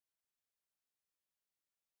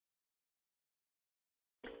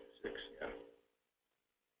6, yeah.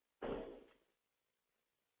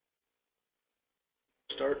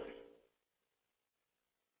 Start?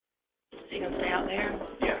 So you gonna stay out there?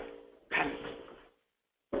 Yeah. Okay.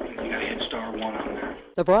 You gotta hit star 1 on there.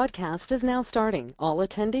 The broadcast is now starting. All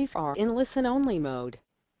attendees are in listen-only mode.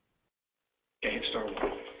 Okay, hit star 1.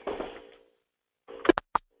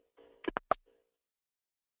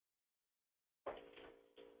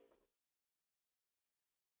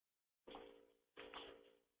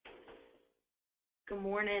 Good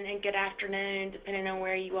morning and good afternoon, depending on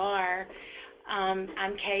where you are.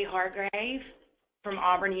 I'm Kay Hargrave from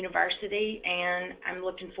Auburn University, and I'm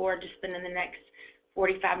looking forward to spending the next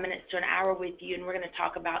 45 minutes to an hour with you, and we're going to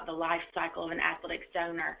talk about the life cycle of an athletics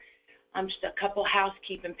donor. Just a couple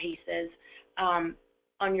housekeeping pieces. On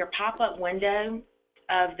your pop-up window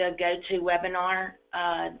of the go-to webinar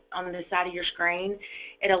on the side of your screen,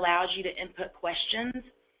 it allows you to input questions.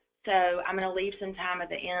 So I'm going to leave some time at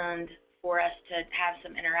the end for us to have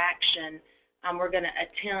some interaction. We're going to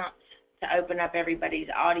attempt to open up everybody's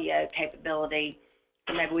audio capability,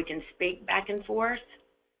 so maybe we can speak back and forth.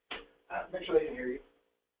 Make sure they can hear you.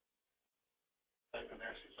 Type in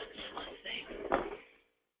there, see if they can hear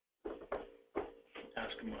you.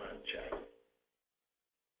 Ask them on chat.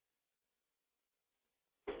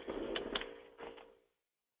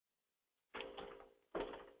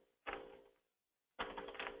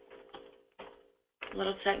 A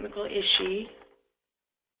little technical issue.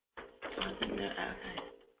 Okay.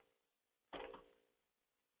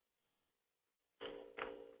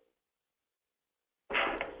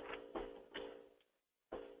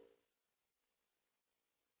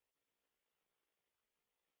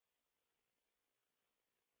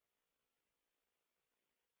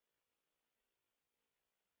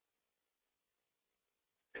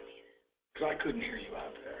 Because I couldn't hear you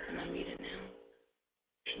out there. Am I muted now?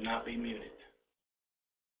 Should not be muted.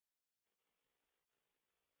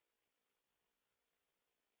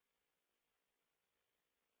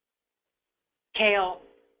 Kale,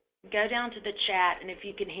 go down to the chat, and if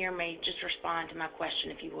you can hear me, just respond to my question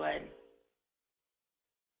if you would.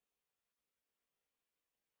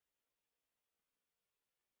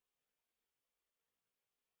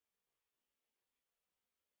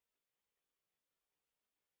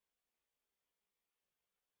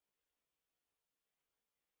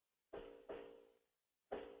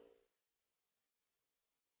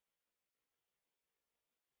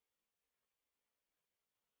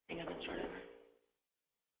 Hang on, let's start over.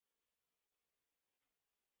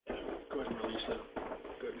 Go ahead and release that.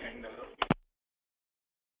 Go ahead and hang that up.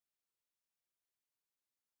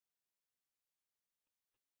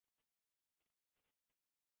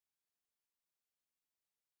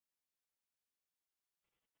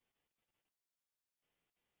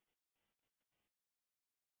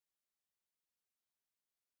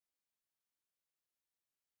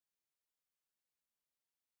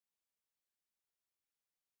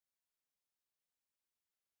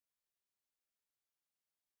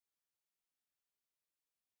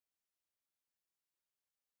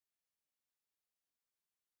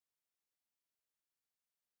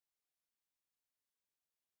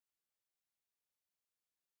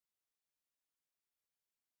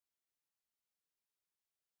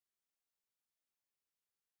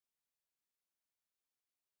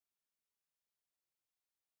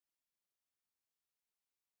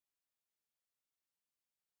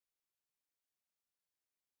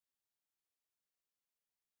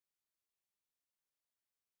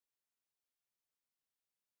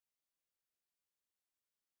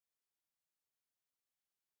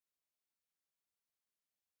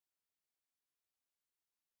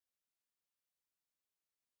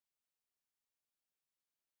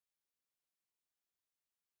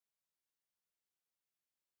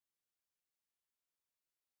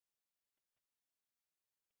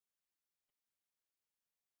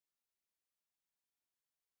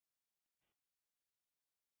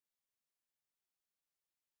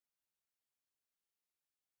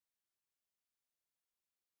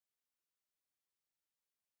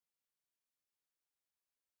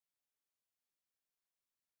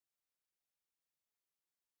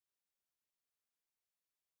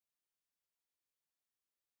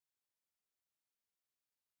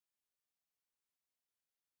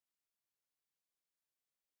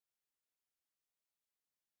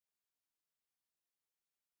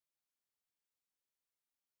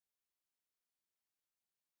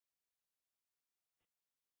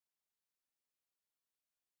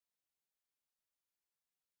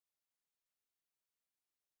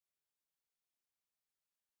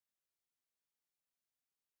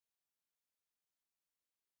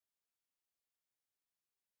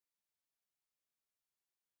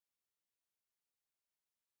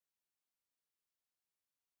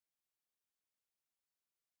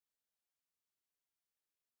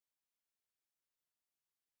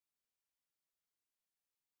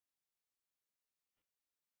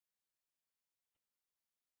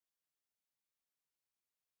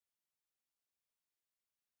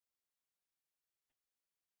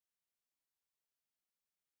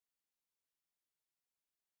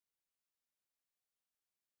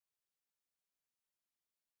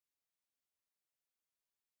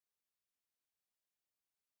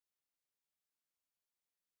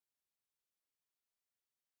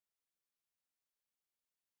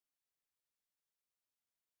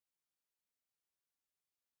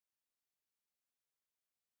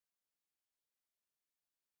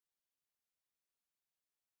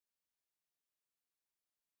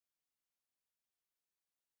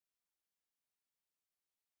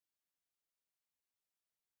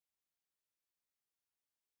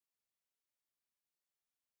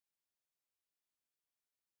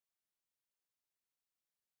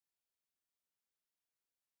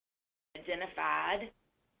 identified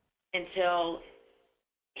until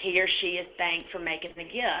he or she is thanked for making the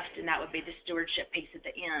gift, and that would be the stewardship piece at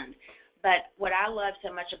the end. But what I love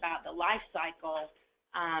so much about the life cycle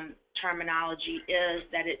terminology is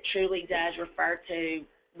that it truly does refer to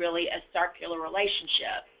really a circular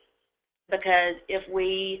relationship, because if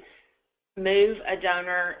we move a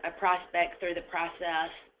donor, a prospect through the process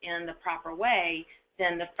in the proper way,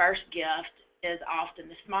 then the first gift is often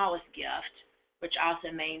the smallest gift, which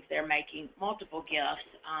also means they're making multiple gifts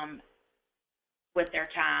with their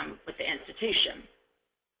time with the institution.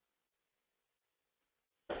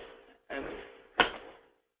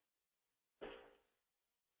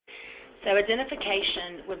 So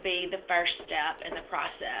identification would be the first step in the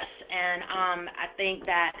process, and I think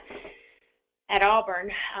that at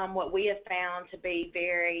Auburn, what we have found to be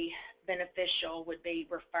very beneficial would be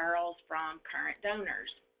referrals from current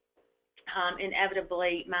donors.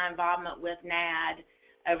 Inevitably, my involvement with NAADD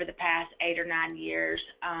over the past 8 or 9 years,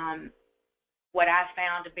 what I've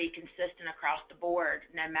found to be consistent across the board,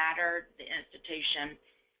 no matter the institution,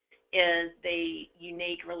 is the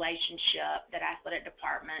unique relationship that athletic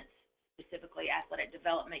departments, specifically athletic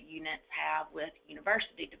development units, have with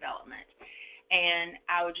university development. And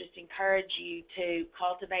I would just encourage you to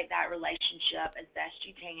cultivate that relationship as best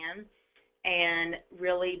you can and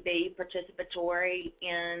really be participatory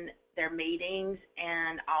in their meetings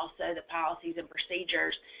and also the policies and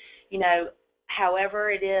procedures. You know, however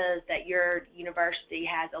it is that your university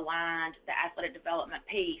has aligned the athletic development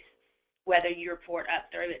piece, whether you report up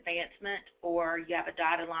through advancement or you have a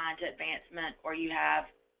dotted line to advancement or you have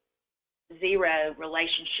zero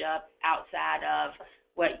relationship outside of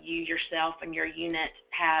what you yourself and your unit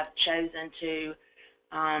have chosen to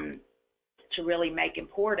really make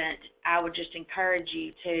important, I would just encourage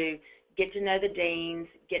you to get to know the deans,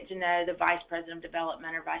 get to know the vice president of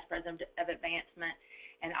development or vice president of advancement,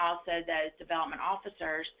 and also those development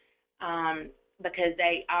officers, because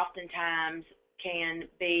they oftentimes can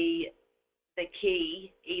be the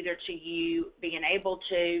key either to you being able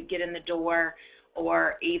to get in the door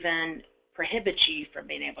or even prohibit you from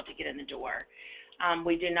being able to get in the door.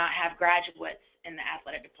 We do not have graduates in the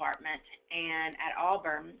athletic department, and at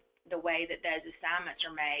Auburn, the way that those assignments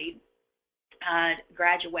are made,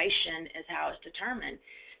 graduation is how it's determined.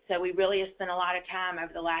 So we really have spent a lot of time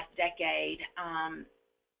over the last decade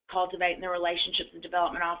cultivating the relationships with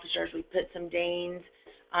development officers. We put some deans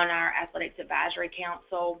on our athletics advisory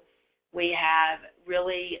council. We have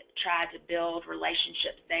really tried to build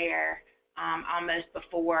relationships there almost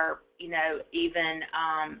before, you know, even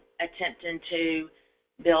attempting to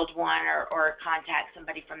build one or contact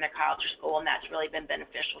somebody from their college or school, and that's really been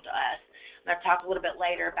beneficial to us. I'm going to talk a little bit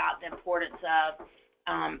later about the importance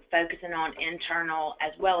of focusing on internal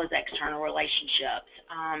as well as external relationships,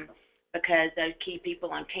 because those key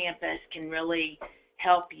people on campus can really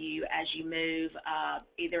help you as you move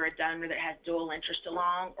either a donor that has dual interest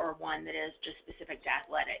along or one that is just specific to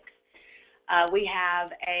athletics. We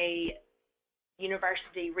have a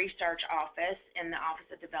university research office in the Office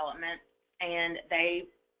of Development, and they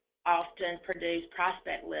often produce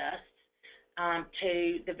prospect lists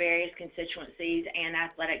to the various constituencies and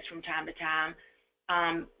athletics from time to time.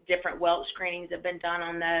 Different wealth screenings have been done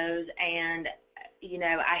on those, and you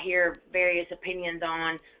know, I hear various opinions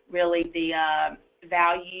on really the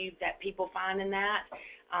value that people find in that.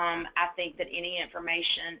 I think that any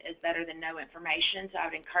information is better than no information, so I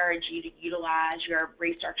would encourage you to utilize your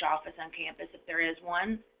research office on campus if there is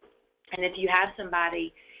one. And if you have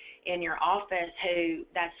somebody in your office who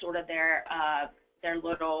that's sort of their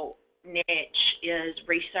little niche is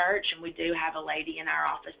research, and we do have a lady in our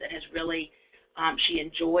office that has really, she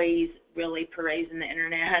enjoys really perusing the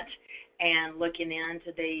internet and looking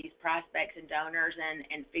into these prospects and donors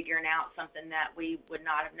and figuring out something that we would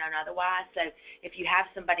not have known otherwise. So if you have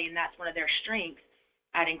somebody and that's one of their strengths,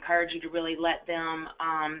 I'd encourage you to really let them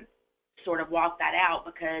sort of walk that out,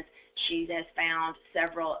 because she has found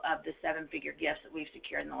several of the 7-figure gifts that we've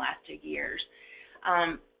secured in the last 2 years.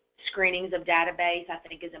 Screenings of database, I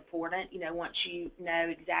think, is important. You know, once you know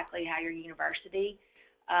exactly how your university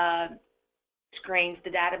screens the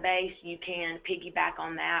database, you can piggyback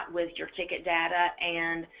on that with your ticket data,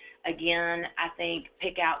 and again, I think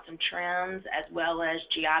pick out some trends as well as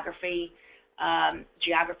geography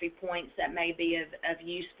points that may be of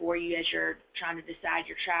use for you as you're trying to decide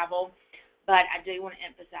your travel. But I do want to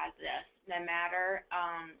emphasize this: no matter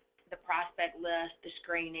the prospect list, the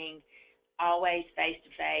screening, always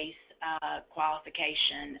face-to-face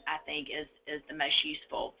qualification, I think, is the most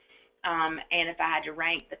useful. And if I had to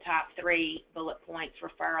rank the top 3 bullet points,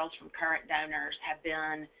 referrals from current donors have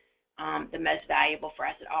been the most valuable for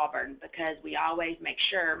us at Auburn, because we always make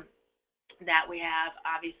sure that we have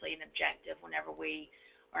obviously an objective whenever we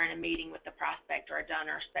are in a meeting with the prospect or a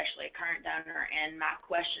donor, especially a current donor, and my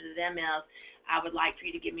question to them is, I would like for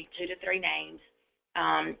you to give me 2 to 3 names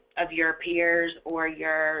of your peers or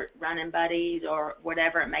your running buddies or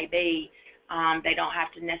whatever it may be. They don't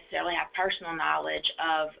have to necessarily have personal knowledge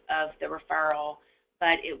of the referral,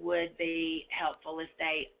 but it would be helpful if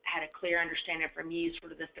they had a clear understanding from you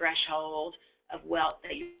sort of the threshold of wealth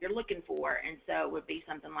that you're looking for. And so it would be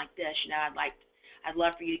something like this. I'd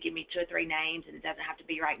love for you to give me 2 or 3 names, and it doesn't have to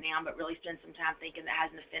be right now, but really spend some time thinking that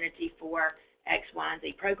has an affinity for X, Y, and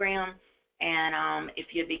Z program. And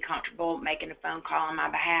if you'd be comfortable making a phone call on my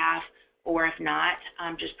behalf, or if not,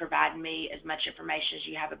 just providing me as much information as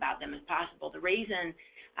you have about them as possible. The reason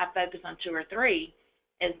I focus on 2 or 3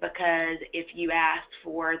 is because if you ask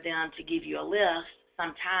for them to give you a list,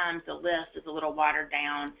 sometimes the list is a little watered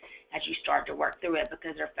down as you start to work through it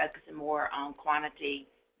because they're focusing more on quantity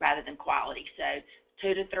rather than quality. So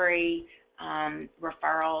 2 to 3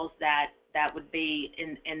 referrals that would be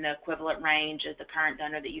in the equivalent range as the current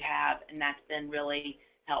donor that you have, and that's been really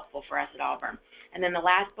helpful for us at Auburn. And then the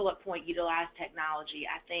last bullet point, utilize technology.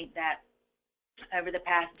 I think that over the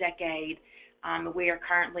past decade, we are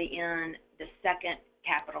currently in the second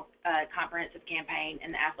capital comprehensive campaign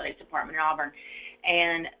in the athletics department at Auburn.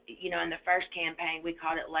 And, in the first campaign, we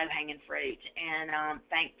called it low-hanging fruit. And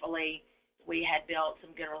thankfully, we had built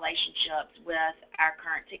some good relationships with our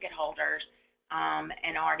current ticket holders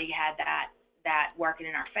and already had that working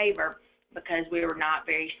in our favor because we were not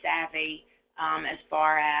very savvy as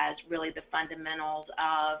far as really the fundamentals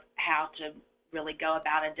of how to really go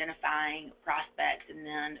about identifying prospects and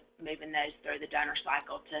then moving those through the donor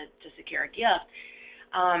cycle to secure a gift.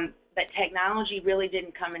 But technology really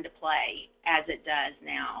didn't come into play as it does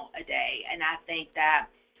nowadays. And I think that,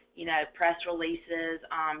 press releases,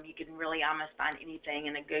 you can really almost find anything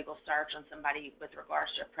in a Google search on somebody with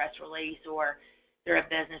regards to a press release or through a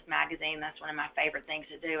business magazine. That's one of my favorite things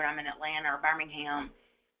to do when I'm in Atlanta or Birmingham,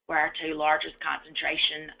 where our 2 largest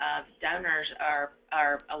concentration of donors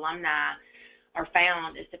or alumni are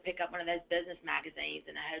found, is to pick up one of those business magazines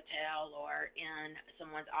in a hotel or in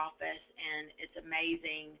someone's office. And it's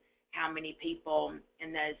amazing how many people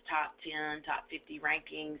in those top 10, top 50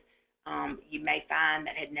 rankings you may find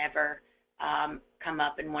that had never come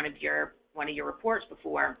up in one of your reports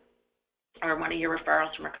before or one of your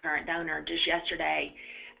referrals from a current donor. Just yesterday,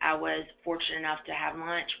 I was fortunate enough to have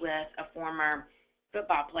lunch with a former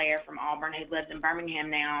football player from Auburn who lives in Birmingham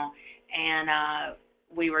now, and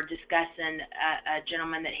we were discussing a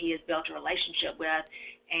gentleman that he has built a relationship with,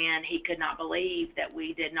 and he could not believe that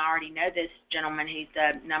we didn't already know this gentleman. He's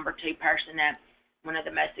the number 2 person at one of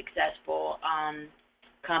the most successful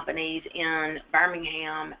companies in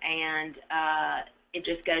Birmingham, and it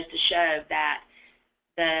just goes to show that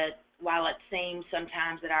while it seems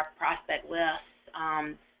sometimes that our prospect lists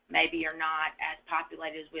maybe are not as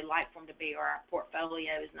populated as we'd like for them to be, or our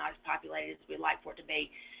portfolio is not as populated as we'd like for it to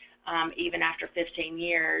be, even after 15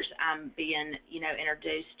 years, I'm being,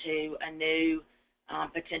 introduced to a new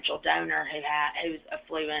potential donor who's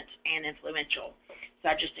affluent and influential. So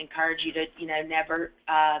I just encourage you to, never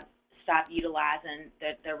stop utilizing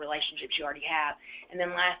the relationships you already have. And then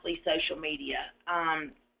lastly, social media.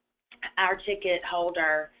 Our ticket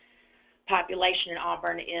holder population in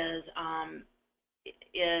Auburn is I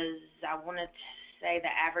want to say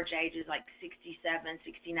the average age is like 67,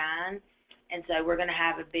 69. And so we're going to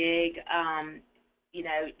have a big,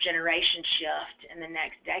 generation shift in the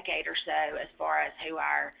next decade or so as far as who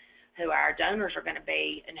our donors are going to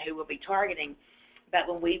be and who we'll be targeting. But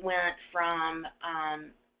when we went from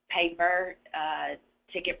paper,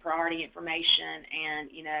 ticket priority information, and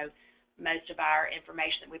most of our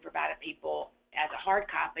information that we provided people as a hard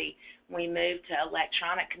copy, when we moved to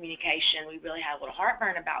electronic communication, we really had a little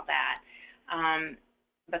heartburn about that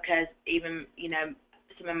because even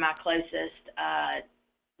some of my closest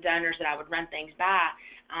donors that I would run things by,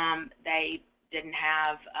 they didn't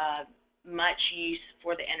have much use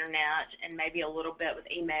for the internet and maybe a little bit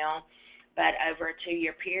with email. But over a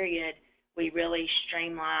 2-year period, we really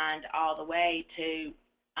streamlined all the way to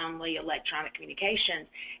only electronic communications.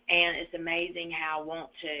 And it's amazing how want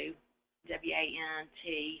to,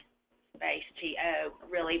 W-A-N-T space T-O,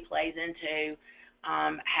 really plays into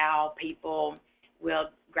how people will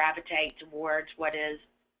gravitate towards what is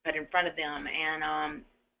put in front of them. And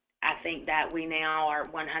I think that we now are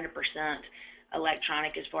 100%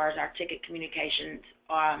 electronic as far as our ticket communications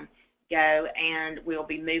go, and we'll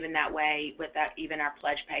be moving that way with even our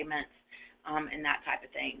pledge payments and that type of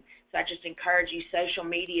thing. So I just encourage you, social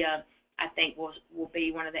media, I think will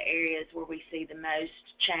be one of the areas where we see the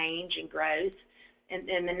most change and growth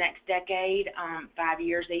in the next decade, 5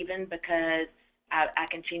 years even, because I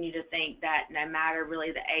continue to think that no matter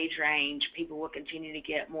really the age range, people will continue to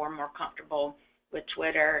get more and more comfortable with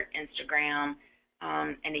Twitter, Instagram,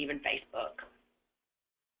 and even Facebook.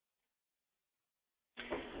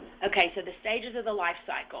 Okay, so the stages of the life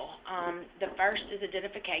cycle. The first is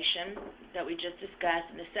identification that we just discussed,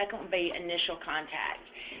 and the second would be initial contact.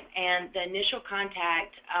 And the initial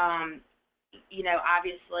contact, you know,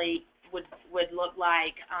 obviously would look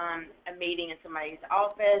like a meeting in somebody's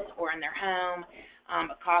office or in their home,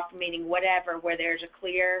 a coffee meeting, whatever, where there's a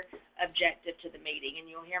clear objective to the meeting. And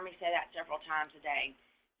you'll hear me say that several times a day,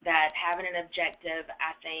 that having an objective,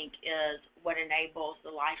 I think, is what enables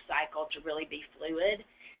the life cycle to really be fluid,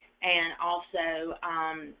 and also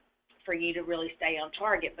for you to really stay on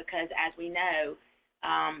target, because as we know,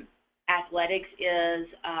 athletics is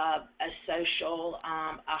a social,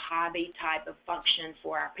 a hobby type of function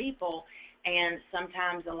for our people, and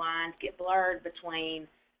sometimes the lines get blurred between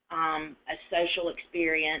a social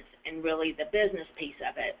experience and really the business piece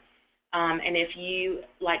of it. And if you,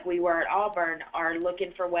 like we were at Auburn, are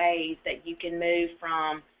looking for ways that you can move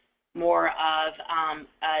from more of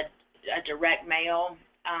a direct mail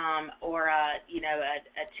or a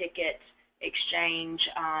ticket exchange,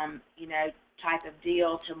 type of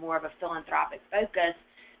deal to more of a philanthropic focus,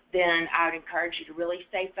 then I would encourage you to really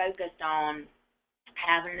stay focused on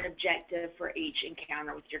having an objective for each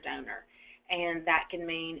encounter with your donor. And that can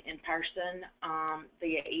mean in person,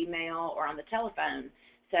 via email, or on the telephone.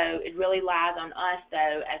 So it really lies on us,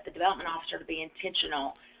 though, as the development officer, to be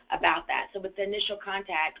intentional about that. So with the initial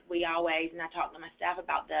contact, we always, and I talk to my staff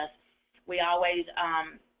about this, we always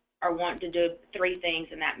are wanting to do 3 things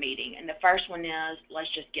in that meeting. And the first one is,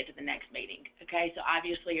 let's just get to the next meeting. Okay, so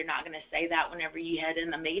obviously you're not going to say that whenever you head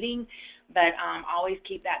in the meeting, but always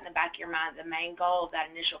keep that in the back of your mind. The main goal of that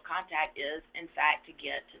initial contact is, in fact, to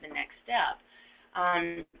get to the next step.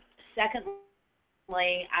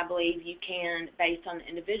 Secondly, I believe you can, based on the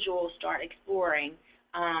individual, start exploring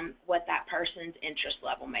what that person's interest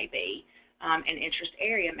level may be, and interest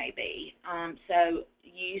area may be. So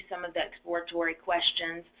use some of the exploratory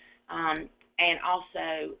questions, and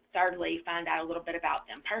also, thirdly, find out a little bit about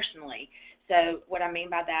them personally. So what I mean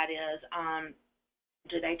by that is,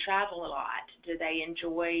 do they travel a lot? Do they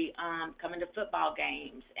enjoy coming to football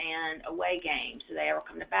games and away games? Do they ever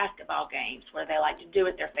come to basketball games? What do they like to do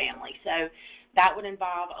with their family? So that would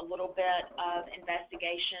involve a little bit of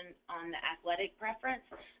investigation on the athletic preference,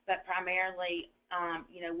 but primarily,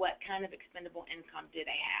 what kind of expendable income do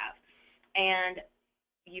they have? And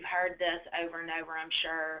you've heard this over and over, I'm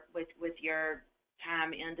sure, with your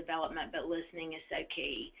time in development, but listening is so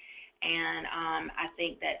key. And I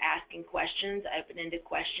think that asking questions, open-ended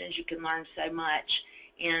questions, you can learn so much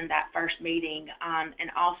in that first meeting.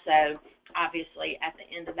 And also, obviously, at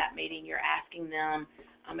the end of that meeting, you're asking them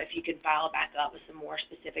if you can follow back up with some more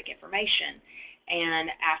specific information. And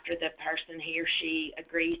after the person, he or she,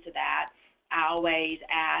 agrees to that, I always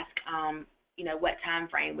ask, what time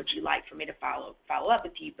frame would you like for me to follow up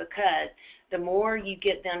with you? Because the more you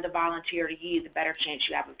get them to volunteer to you, the better chance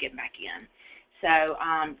you have of getting back in. So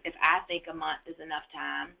if I think a month is enough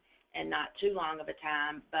time, and not too long of a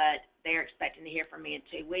time, but they're expecting to hear from me in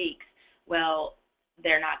 2 weeks, well,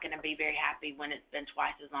 they're not going to be very happy when it's been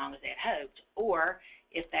twice as long as they had hoped. Or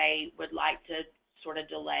if they would like to sort of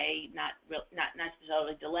delay, not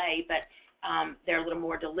necessarily delay, but they're a little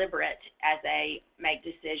more deliberate as they make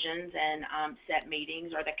decisions and set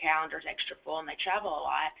meetings, or the calendar's extra full and they travel a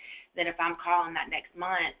lot, then if I'm calling that next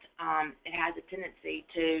month, it has a tendency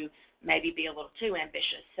to maybe be a little too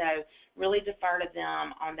ambitious. So really defer to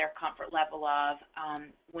them on their comfort level of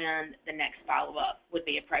when the next follow-up would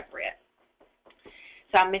be appropriate.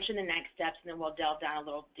 So I mentioned the next steps, and then we'll delve down a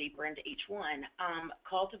little deeper into each one.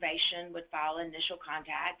 Cultivation would follow initial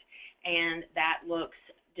contact, and that looks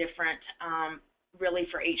different really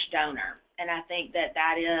for each donor. And I think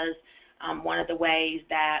that is one of the ways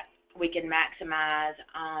that we can maximize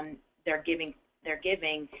their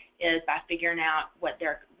giving is by figuring out what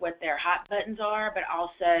their hot buttons are, but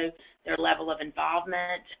also their level of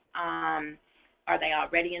involvement. Are they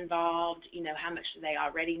already involved? How much do they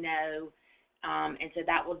already know? And so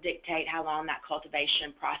that will dictate how long that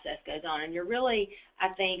cultivation process goes on. And you're really, I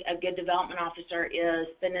think, a good development officer is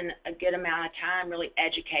spending a good amount of time really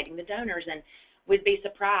educating the donors. And we'd be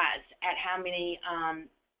surprised at how many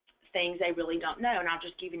things they really don't know. And I'll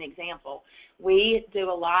just give you an example. We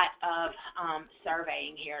do a lot of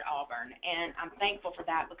surveying here at Auburn, and I'm thankful for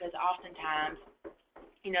that, because oftentimes,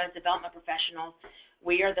 as development professionals,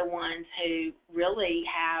 we are the ones who really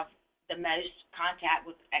have the most contact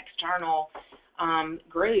with external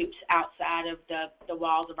groups outside of the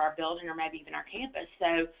walls of our building or maybe even our campus.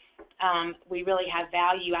 So we really have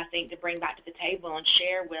value, I think, to bring back to the table and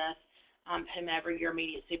share with whomever your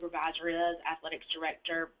immediate supervisor is, athletics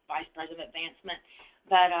director, vice president of advancement.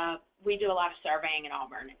 But we do a lot of surveying at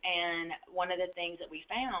Auburn, and one of the things that we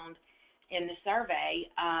found in the survey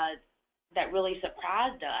that really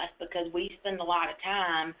surprised us, because we spend a lot of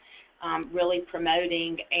time really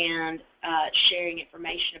promoting and sharing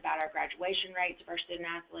information about our graduation rates of our student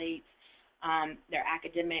athletes, their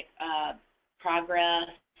academic progress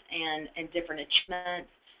and different achievements.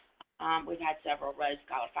 We've had several Rhodes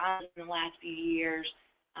Scholar finals in the last few years,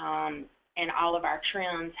 and all of our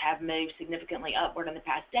trends have moved significantly upward in the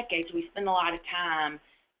past decade. So we spend a lot of time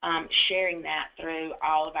sharing that through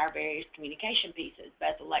all of our various communication pieces,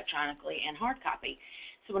 both electronically and hard copy.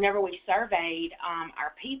 So whenever we surveyed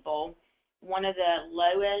our people, one of the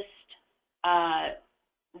lowest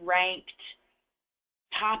ranked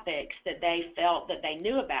topics that they felt that they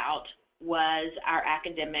knew about was our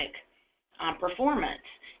academic performance.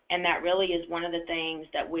 And that really is one of the things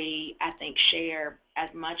that we, I think, share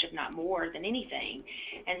as much, if not more, than anything.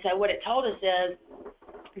 And so what it told us is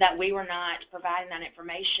that we were not providing that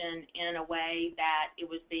information in a way that it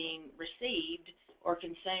was being received or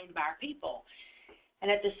consumed by our people.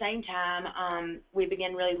 And at the same time, we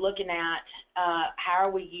began really looking at how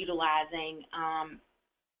are we utilizing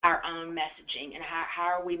our own messaging, and how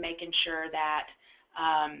are we making sure that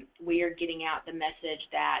we are getting out the message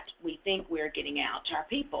that we think we're getting out to our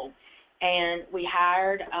people. And we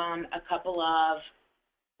hired a couple of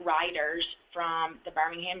writers from the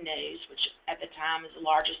Birmingham News, which at the time was the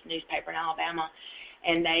largest newspaper in Alabama,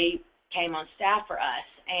 and they came on staff for us.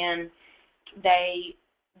 And they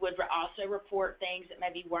would also report things that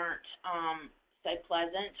maybe weren't so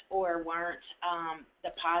pleasant or weren't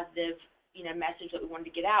the positive, message that we wanted to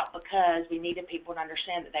get out, because we needed people to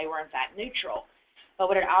understand that they were in fact neutral. But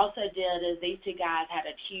what it also did is these two guys had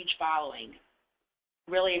a huge following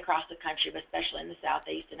really across the country, but especially in the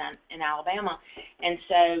Southeast and in Alabama. And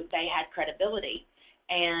so they had credibility.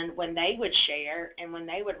 And when they would share and when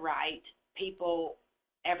they would write, people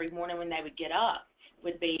every morning when they would get up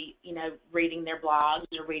would be, reading their blogs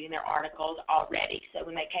or reading their articles already. So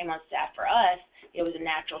when they came on staff for us, it was a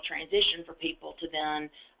natural transition for people to then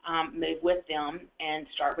move with them and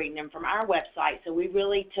start reading them from our website. So we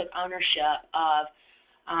really took ownership of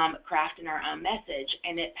crafting our own message,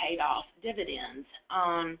 and it paid off dividends.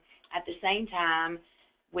 At the same time,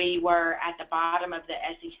 we were at the bottom of the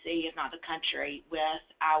SEC, if not the country, with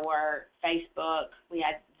our Facebook. We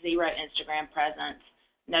had 0 Instagram presence,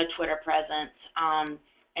 no Twitter presence,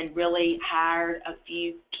 and really hired a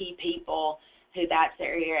few key people who that's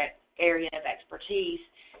their area of expertise,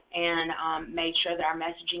 and made sure that our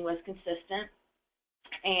messaging was consistent,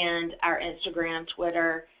 and our Instagram,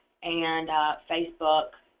 Twitter, and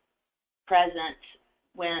Facebook presence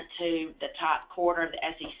went to the top quarter of the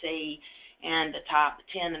SEC and the top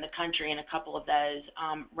 10 in the country in a couple of those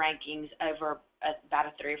rankings over about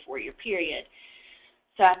a 3 or 4 year period.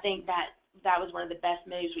 So I think that was one of the best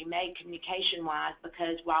moves we made communication-wise,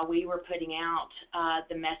 because while we were putting out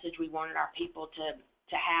the message we wanted our people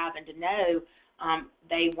to have and to know,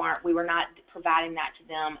 we were not providing that to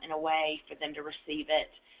them in a way for them to receive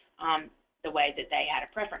it the way that they had a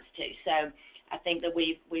preference to. So I think that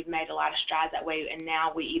we've made a lot of strides that way, and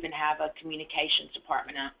now we even have a communications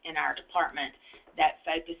department in our department that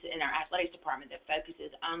focuses, in our athletics department, that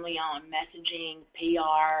focuses only on messaging,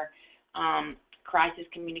 PR, crisis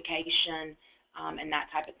communication, and that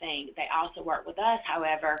type of thing. They also work with us,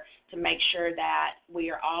 however, to make sure that we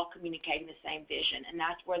are all communicating the same vision, and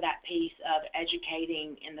that's where that piece of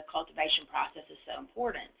educating in the cultivation process is so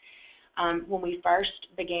important. When we first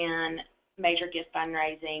began major gift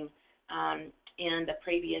fundraising in the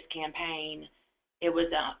previous campaign, it was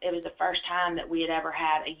the first time that we had ever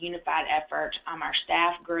had a unified effort. Our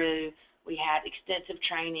staff grew. We had extensive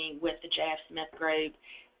training with the J.F. Smith Group,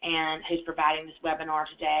 and who's providing this webinar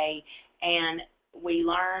today. And we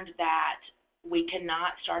learned that we could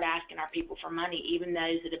not start asking our people for money, even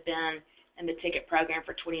those that have been in the ticket program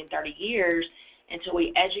for 20 and 30 years, until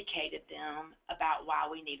we educated them about why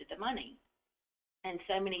we needed the money. And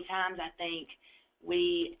so many times I think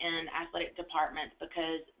we in athletic departments,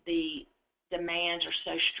 because the demands are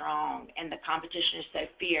so strong and the competition is so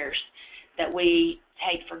fierce, that we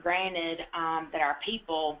take for granted that our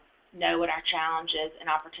people know what our challenges and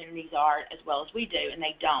opportunities are as well as we do, and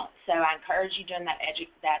they don't. So I encourage you during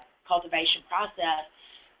that cultivation process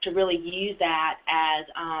to really use that as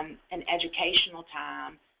an educational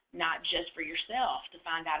time, not just for yourself to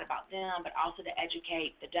find out about them, but also to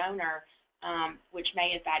educate the donor, which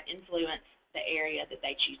may in fact influence the area that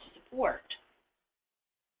they choose to support.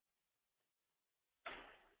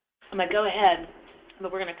 I'm going to go ahead,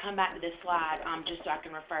 but we're going to come back to this slide just so I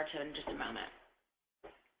can refer to it in just a moment.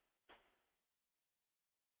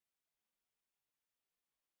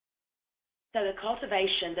 So the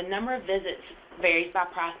cultivation, the number of visits varies by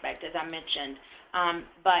prospect, as I mentioned,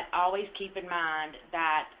 but always keep in mind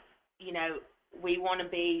that, you know, we want to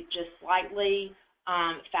be just slightly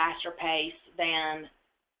faster paced than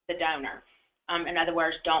the donor. In other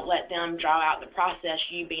words, don't let them draw out the process.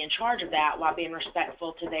 You be in charge of that while being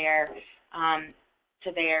respectful to their time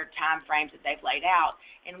frames that they've laid out.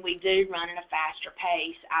 And we do run at a faster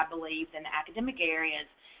pace, I believe, than the academic areas.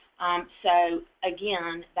 So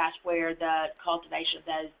again, that's where the cultivation of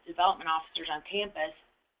those development officers on campus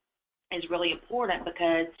is really important,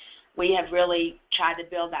 because we have really tried to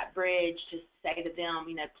build that bridge to say to them,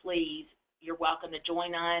 you know, please, you're welcome to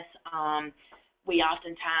join us. We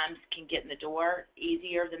oftentimes can get in the door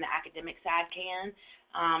easier than the academic side can.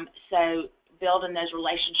 So building those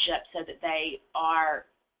relationships so that they are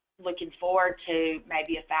looking forward to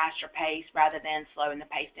maybe a faster pace rather than slowing the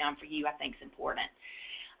pace down for you, I think is important.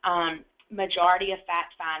 Majority of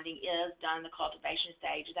fact finding is done in the cultivation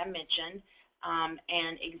stage, as I mentioned,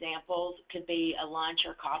 and examples could be a lunch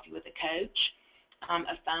or coffee with a coach,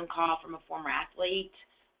 a phone call from a former athlete,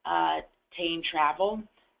 team travel,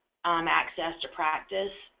 access to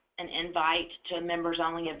practice, an invite to a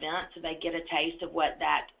members-only event so they get a taste of what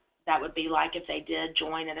that would be like if they did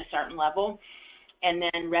join at a certain level, and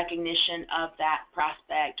then recognition of that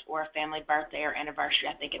prospect or a family birthday or anniversary.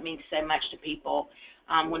 I think it means so much to people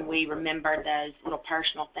when we remember those little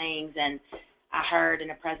personal things. And I heard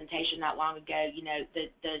in a presentation not long ago, you know,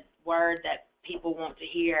 the word that people want to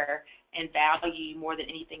hear and value more than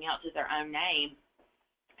anything else is their own name.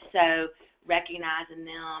 So recognizing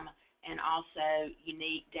them and also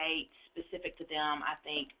unique dates specific to them, I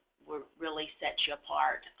think will really set you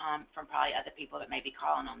apart from probably other people that may be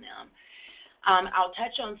calling on them. I'll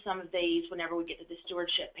touch on some of these whenever we get to the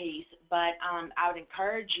stewardship piece, but I would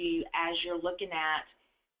encourage you, as you're looking at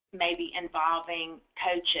maybe involving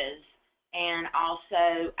coaches and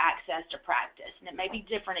also access to practice, and it may be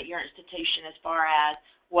different at your institution as far as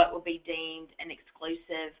what will be deemed an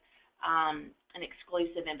exclusive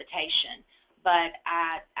invitation. But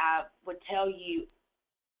I would tell you,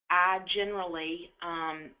 I generally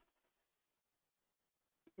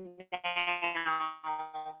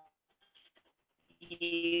now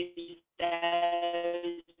use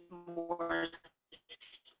those more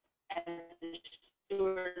as a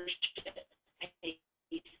stewardship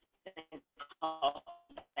piece than cultivation.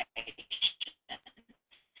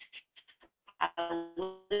 I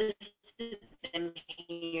listed them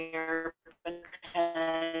here because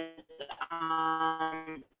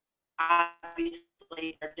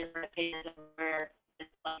obviously there are different opinions of where this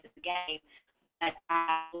plays the game, but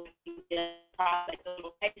I believe the product of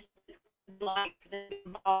little cases like them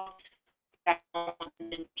involved that want to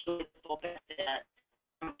enjoy the full benefit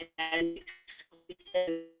and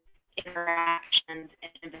exclusive interactions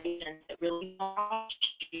and innovations that really are,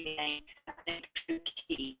 I think, are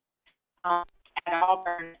key. At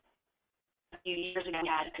Auburn, a few years ago, we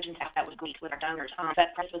had a coaching staff that was great with our donors,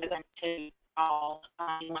 but price was open to all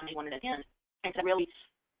anyone who wanted to attend. And so really,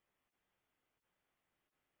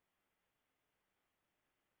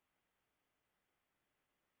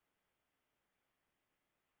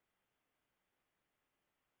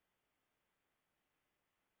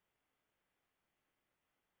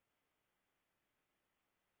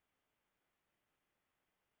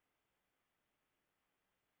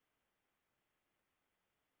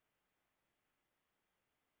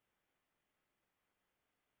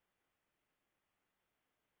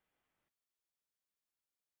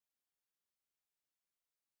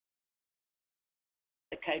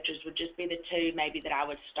 the coaches would just be the two maybe that I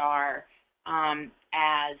would star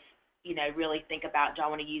as, you know, really think about, do I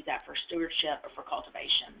want to use that for stewardship or for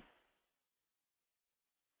cultivation?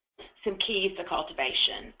 Some keys to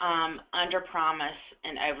cultivation: under promise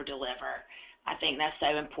and over deliver. I think that's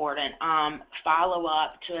so important. Follow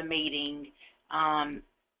up to a meeting.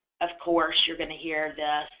 Of course, you're going to hear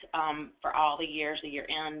this for all the years that you're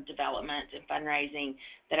in development and fundraising,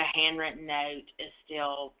 that a handwritten note is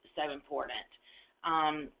still so important.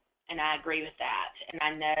 And I agree with that. And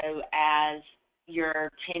I know as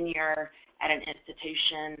your tenure at an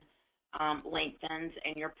institution lengthens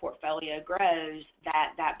and your portfolio grows,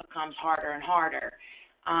 that becomes harder and harder.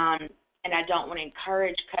 And I don't want to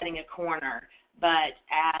encourage cutting a corner, but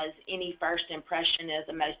as any first impression is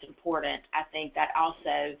the most important, I think that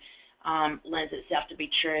also lends itself to be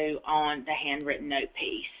true on the handwritten note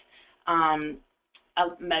piece.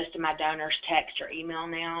 most of my donors text or email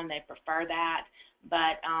now, and they prefer that.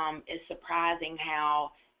 But it's surprising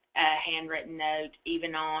how a handwritten note,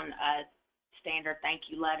 even on a standard thank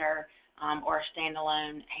you letter or a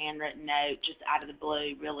standalone handwritten note, just out of the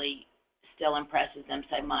blue, really still impresses them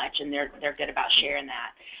so much, and they're good about sharing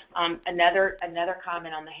that. Another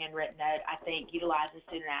comment on the handwritten note, I think utilizing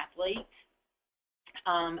student athletes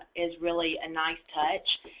is really a nice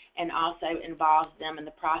touch, and also involves them in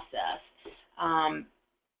the process.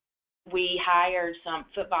 We hired some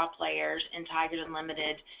football players in Tigers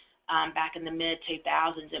Unlimited back in the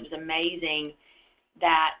mid-2000s. It was amazing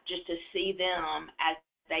that just to see them as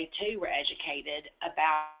they too were educated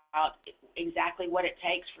about exactly what it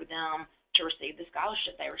takes for them to receive the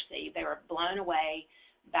scholarship they received. They were blown away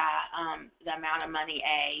by the amount of money,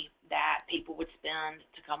 A, that people would spend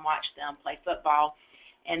to come watch them play football,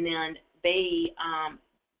 and then B,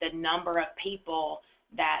 the number of people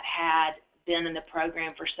that had been in the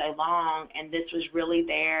program for so long, and this was really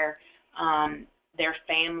their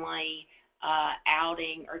family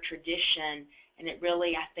outing or tradition, and it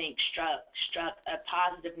really, I think, struck a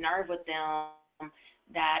positive nerve with them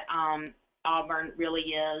that Auburn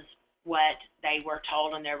really is what they were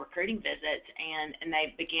told on their recruiting visits, and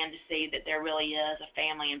they began to see that there really is a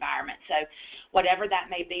family environment. So whatever that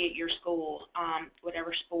may be at your school,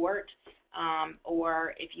 whatever sport,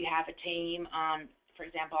 or if you have a team, for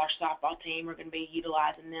example, our softball team, we're going to be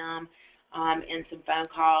utilizing them in some phone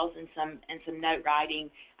calls and some note writing.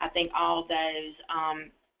 I think all of those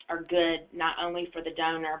are good, not only for the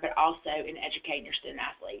donor, but also in educating your student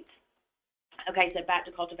athletes. Okay, so back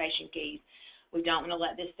to cultivation keys. We don't want to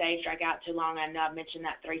let this stage drag out too long. I know I've mentioned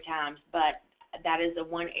that 3 times, but that is the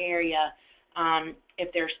one area,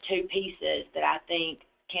 if there's 2 pieces that I think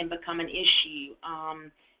can become an issue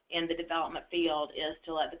in the development field, is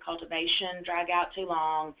to let the cultivation drag out too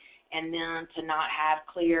long, and then to not have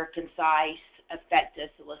clear, concise, effective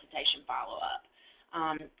solicitation follow-up.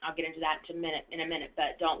 I'll get into that in a minute,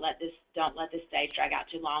 but don't let this stage drag out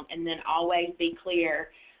too long, and then always be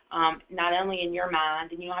clear, not only in your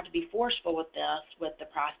mind, and you don't have to be forceful with this with the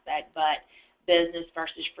prospect, but business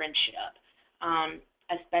versus friendship.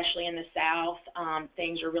 Especially in the South,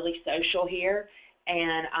 things are really social here,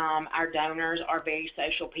 and our donors are very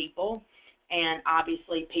social people, and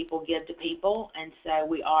obviously people give to people, and so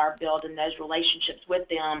we are building those relationships with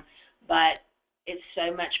them, but it's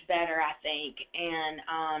so much better, I think, and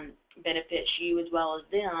benefits you as well as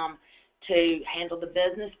them to handle the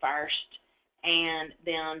business first, and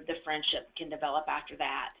then the friendship can develop after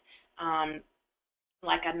that.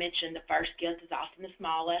 Like I mentioned, the first gift is often the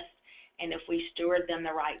smallest, and if we steward them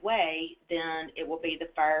the right way, then it will be the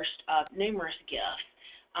first of numerous gifts.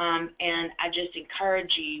 And I just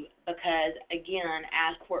encourage you, because again,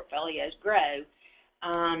 as portfolios grow,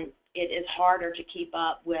 it is harder to keep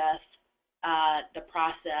up with the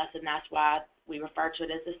process, and that's why we refer to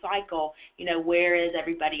it as the cycle. You know, where is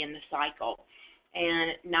everybody in the cycle?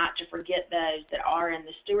 And not to forget those that are in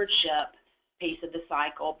the stewardship piece of the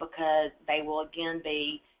cycle, because they will again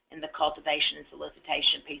be in the cultivation and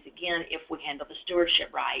solicitation piece again if we handle the stewardship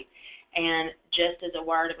right. And just as a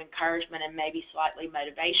word of encouragement and maybe slightly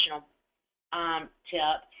motivational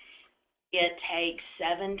tip, it takes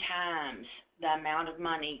 7 times the amount of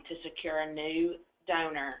money to secure a new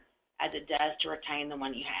donor as it does to retain the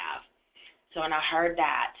one you have. So when I heard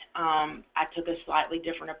that, I took a slightly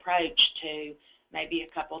different approach to maybe a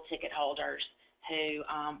couple ticket holders who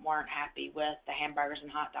weren't happy with the hamburgers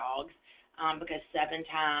and hot dogs, because 7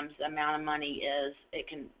 times the amount of money it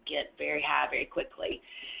can get very high very quickly.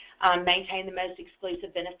 Maintain the most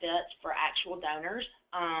exclusive benefits for actual donors.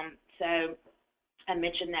 So I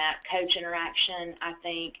mentioned that coach interaction, I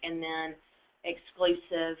think, and then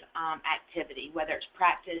exclusive activity, whether it's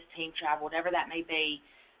practice, team travel, whatever that may be.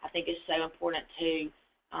 I think it's so important to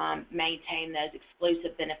maintain those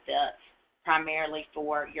exclusive benefits primarily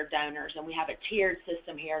for your donors. And we have a tiered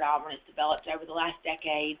system here at Auburn. It's developed over the last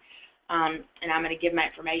decade, and I'm going to give my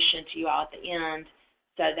information to you all at the end,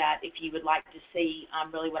 so that if you would like to see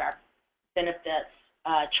really what our benefits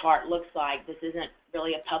chart looks like. This isn't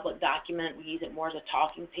really a public document. We use it more as a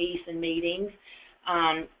talking piece in meetings,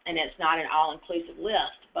 and it's not an all-inclusive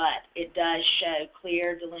list, but it does show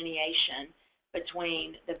clear delineation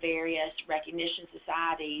between the various recognition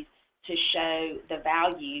societies to show the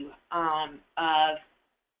value of,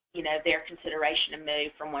 you know, their consideration and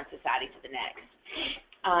move from one society to the next.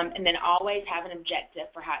 And then always have an objective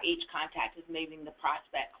for how each contact is moving the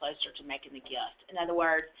prospect closer to making the gift. In other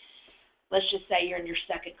words, let's just say you're in your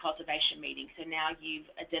second cultivation meeting. So now you've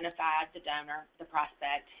identified the donor, the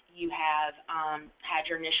prospect. You have had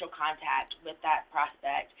your initial contact with that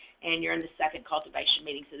prospect, and you're in the second cultivation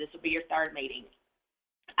meeting. So this will be your third meeting.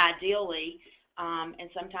 Ideally, and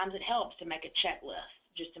sometimes it helps to make a checklist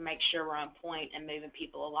just to make sure we're on point and moving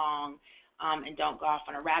people along and don't go off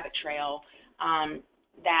on a rabbit trail.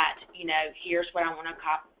 That, here's what I want to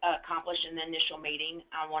accomplish in the initial meeting.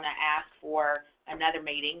 I want to ask for another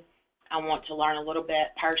meeting. I want to learn a little bit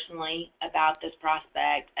personally about this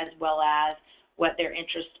prospect, as well as what their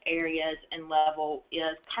interest areas and level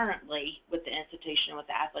is currently with the institution, with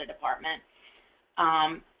the athletic department.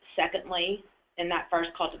 Secondly, in that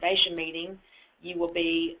first cultivation meeting, you will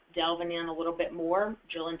be delving in a little bit more,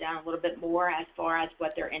 drilling down a little bit more as far as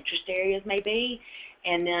what their interest areas may be.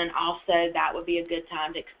 And then also that would be a good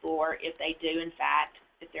time to explore if they do, in fact,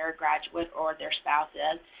 if they're a graduate or their spouse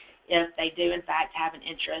is, if they do, in fact, have an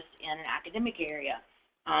interest in an academic area.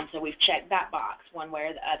 So we've checked that box one way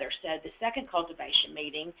or the other. So the second cultivation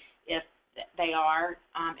meeting, if they are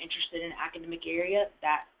interested in an academic area,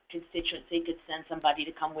 that constituency could send somebody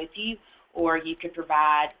to come with you, or you could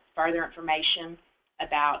provide further information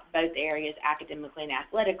about both areas, academically and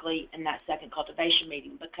athletically, in that second cultivation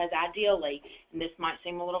meeting. Because ideally, and this might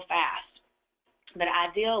seem a little fast, but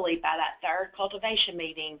ideally by that third cultivation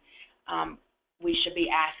meeting, we should be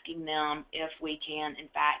asking them if we can, in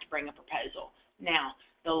fact, bring a proposal. Now,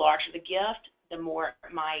 the larger the gift, the more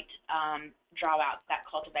it might draw out that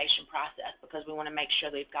cultivation process, because we want to make sure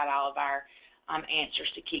that we've got all of our answers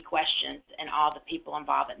to key questions and all the people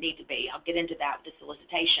involved that need to be. I'll get into that with the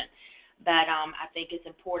solicitation. But I think it's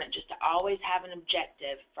important just to always have an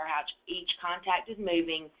objective for how each contact is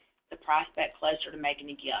moving the prospect closer to making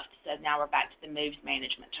a gift. So now we're back to the moves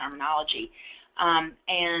management terminology.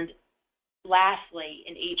 And lastly,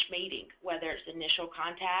 in each meeting, whether it's initial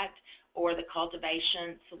contact or the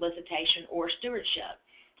cultivation, solicitation, or stewardship,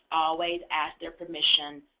 always ask their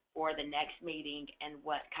permission for the next meeting and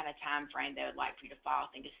what kind of time frame they would like for you to follow. I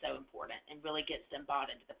think is so important and really gets them bought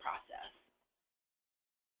into the process.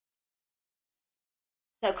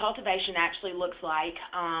 So cultivation actually looks like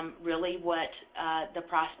really what the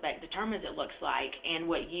prospect determines it looks like, and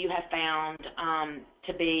what you have found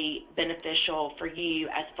to be beneficial for you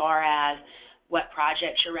as far as what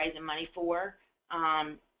projects you're raising money for,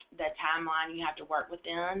 the timeline you have to work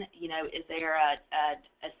within. Is there a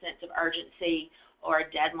sense of urgency or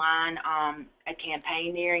a deadline, a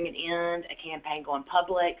campaign nearing an end, a campaign going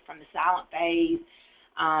public from the silent phase,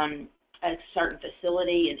 a certain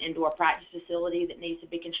facility, an indoor practice facility that needs to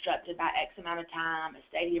be constructed by X amount of time, a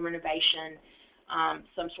stadium renovation,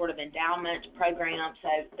 some sort of endowment program. So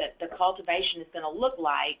that the cultivation is going to look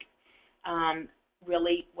like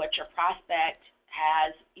really what your prospect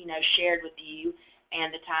has, shared with you,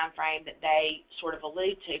 and the time frame that they sort of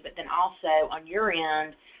allude to. But then also on your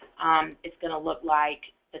end, it's going to look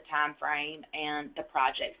like the time frame and the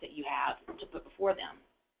projects that you have to put before them.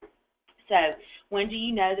 So when do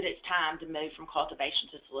you know that it's time to move from cultivation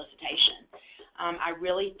to solicitation? I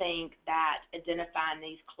really think that identifying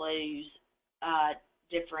these clues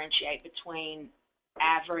differentiate between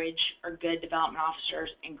average or good development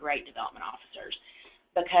officers and great development officers,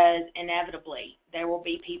 because inevitably there will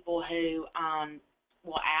be people who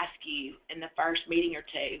will ask you in the first meeting or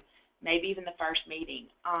two, maybe even the first meeting,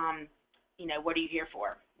 what are you here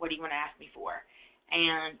for? What do you want to ask me for?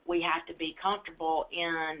 And we have to be comfortable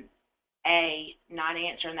in not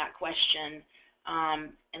answering that question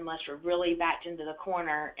unless we're really backed into the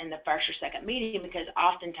corner in the first or second meeting, because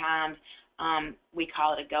oftentimes we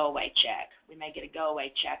call it a go-away check. We may get a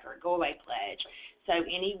go-away check or a go-away pledge. So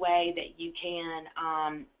any way that you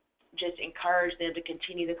can just encourage them to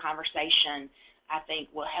continue the conversation, I think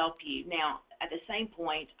will help you. Now, at the same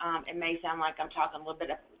point, it may sound like I'm talking a little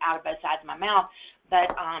bit out of both sides of my mouth,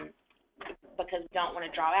 but because we don't want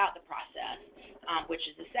to draw out the process, which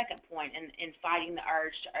is the second point in fighting the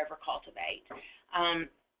urge to over-cultivate.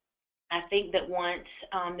 I think that once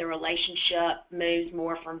the relationship moves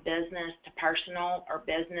more from business to personal, or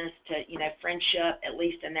business to friendship, at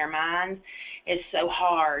least in their minds, it's so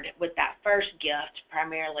hard with that first gift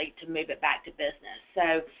primarily to move it back to business.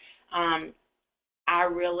 So I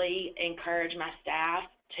really encourage my staff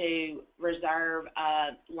to reserve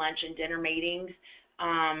lunch and dinner meetings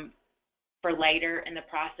for later in the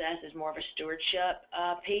process as more of a stewardship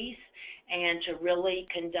piece, and to really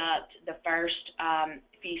conduct the first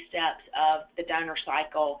few steps of the donor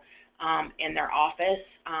cycle in their office,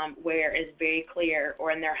 where it's very clear,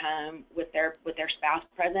 or in their home with their spouse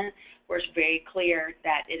present, where it's very clear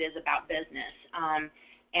that it is about business.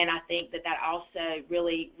 And I think that also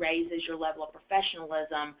really raises your level of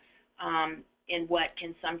professionalism in what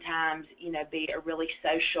can sometimes, be a really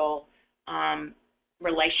social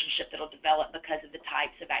relationship that'll develop because of the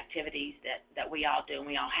types of activities that we all do and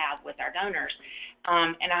we all have with our donors.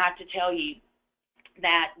 And I have to tell you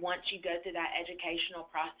that once you go through that educational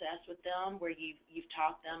process with them, where you've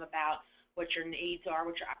taught them about what your needs are,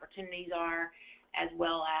 what your opportunities are, as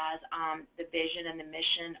well as the vision and the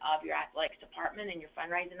mission of your athletics department and your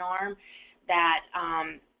fundraising arm, that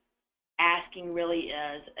asking really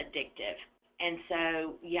is addictive. And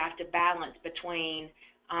so you have to balance between,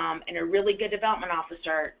 and a really good development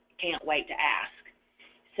officer can't wait to ask.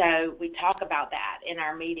 So we talk about that in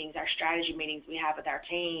our meetings, our strategy meetings we have with our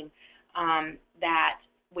team, that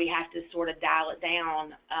we have to sort of dial it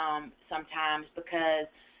down sometimes, because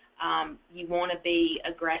you want to be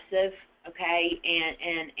aggressive, okay,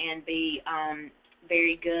 and be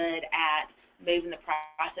very good at moving the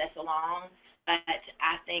process along. But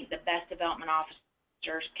I think the best development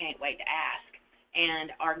officers can't wait to ask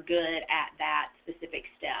and are good at that specific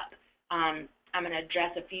step. I'm going to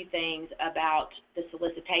address a few things about the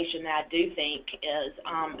solicitation that I do think is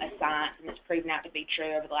a science, and it's proven out to be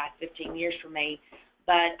true over the last 15 years for me.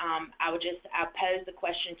 But I pose the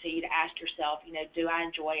question to you to ask yourself, do I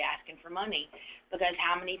enjoy asking for money? Because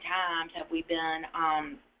how many times have we been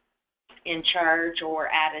in church or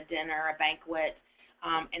at a dinner, a banquet,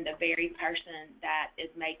 and the very person that is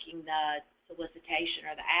making the solicitation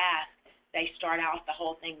or the ask, they start out the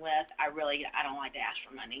whole thing with, I don't like to ask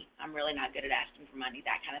for money. I'm really not good at asking for money,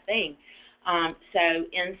 that kind of thing. So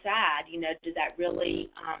inside, does that really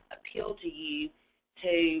appeal to you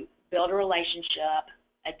to build a relationship,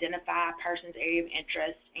 identify a person's area of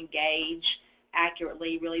interest, engage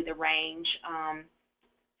accurately really the range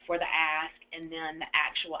for the ask, and then the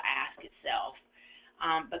actual ask itself.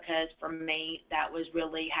 Because for me, that was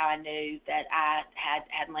really how I knew that I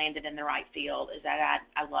had landed in the right field, is that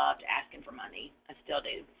I loved asking for money. I still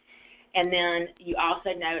do. And then you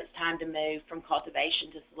also know it's time to move from cultivation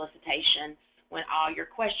to solicitation when all your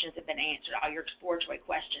questions have been answered, all your exploratory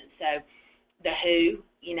questions. So the who,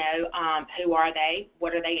 who are they?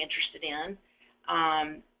 What are they interested in?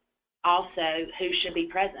 Also, who should be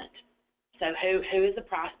present? So who is the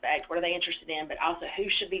prospect? What are they interested in? But also, who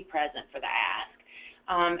should be present for the ask?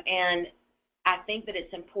 And I think that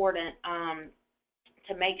it's important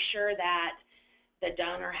to make sure that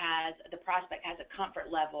the prospect has a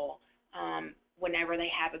comfort level whenever they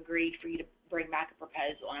have agreed for you to bring back a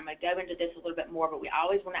proposal. And I'm going to go into this a little bit more, but we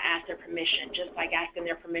always want to ask their permission, just like asking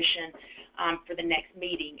their permission for the next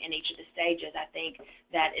meeting in each of the stages. I think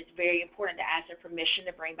that it's very important to ask their permission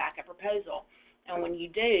to bring back a proposal. And when you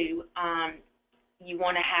do, you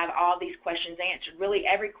want to have all these questions answered, really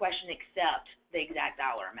every question except the exact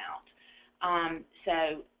dollar amount.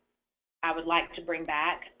 So I would like to bring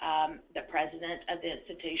back the president of the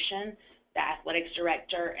institution, the athletics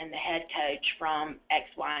director, and the head coach from X,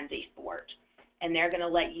 Y, and Z sport. And they're going to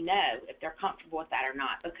let you know if they're comfortable with that or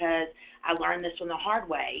not, because I learned this one the hard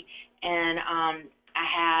way. And I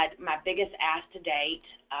had my biggest ask to date.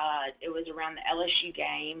 It was around the LSU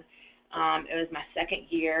game. It was my second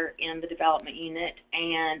year in the development unit,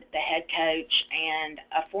 and the head coach and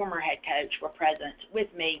a former head coach were present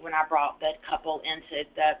with me when I brought the couple into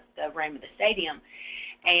the room of the stadium,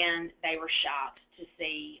 and they were shocked to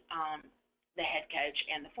see the head coach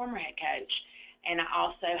and the former head coach. And I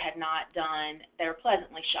also had not done, they were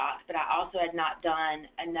pleasantly shocked, but I also had not done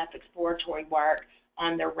enough exploratory work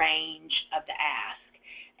on the range of the ask.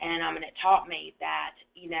 And it taught me that,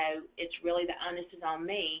 it's really the onus is on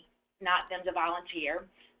me, not them to volunteer,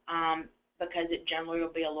 because it generally will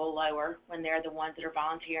be a little lower when they're the ones that are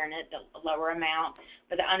volunteering it, the lower amount.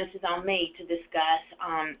 But the onus is on me to discuss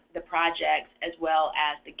the projects as well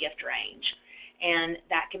as the gift range. And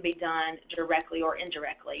that can be done directly or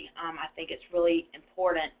indirectly. I think it's really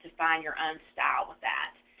important to find your own style with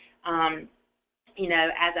that.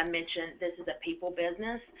 As I mentioned, this is a people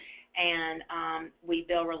business, and we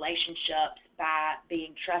build relationships by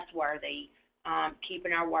being trustworthy,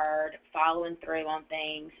 keeping our word, following through on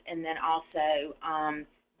things, and then also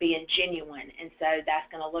being genuine. And so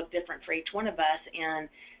that's going to look different for each one of us in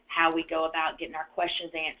how we go about getting our questions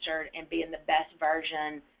answered and being the best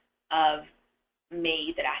version of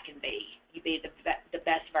me that I can be. You be the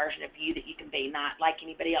best version of you that you can be, not like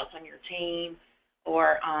anybody else on your team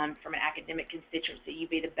or from an academic constituency. You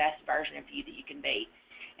be the best version of you that you can be.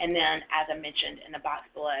 And then, as I mentioned in the box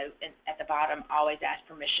below, at the bottom, always ask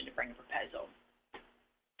permission to bring a proposal.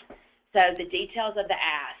 So the details of the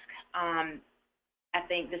ask, I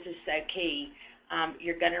think this is so key.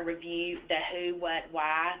 You're going to review the who, what,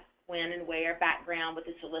 why, when, and where background with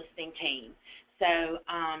the soliciting team. So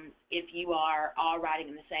if you are all riding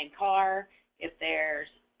in the same car, if there's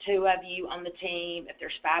 2 of you on the team, if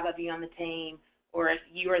there's 5 of you on the team, or if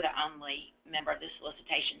you are the only member of the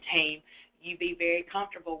solicitation team, you be very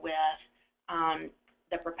comfortable with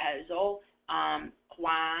the proposal,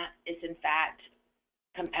 why it's in fact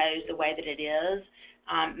composed the way that it is.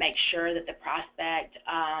 Make sure that the prospect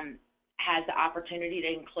has the opportunity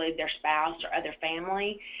to include their spouse or other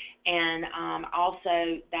family, and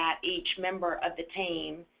also that each member of the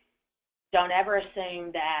team, don't ever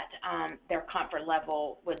assume that their comfort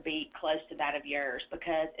level would be close to that of yours,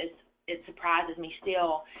 because it surprises me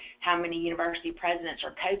still how many university presidents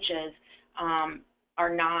or coaches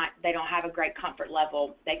they don't have a great comfort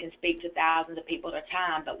level. They can speak to thousands of people at a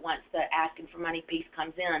time, but once the asking for money piece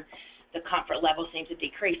comes in, the comfort level seems to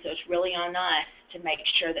decrease. So it's really on us to make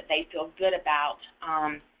sure that they feel good about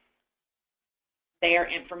their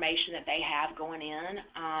information that they have going in,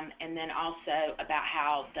 and then also about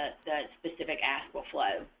how the specific ask will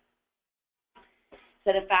flow.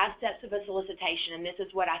 So the 5 steps of a solicitation, and this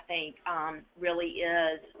is what I think really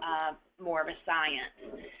is more of a science.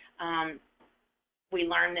 We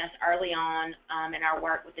learned this early on in our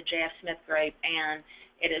work with the J.F. Smith Group, and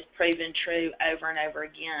it has proven true over and over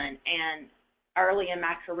again. And early in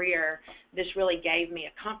my career, this really gave me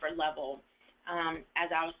a comfort level as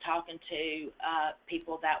I was talking to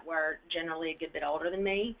people that were generally a good bit older than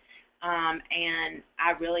me, and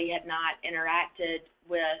I really had not interacted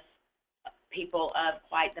with people of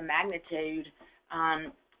quite the magnitude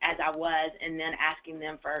as I was, and then asking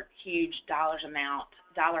them for huge dollar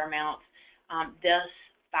amounts. This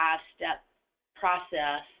 5-step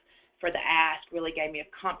process for the ask really gave me a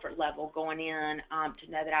comfort level going in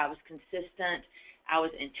to know that I was consistent, I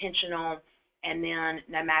was intentional, and then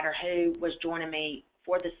no matter who was joining me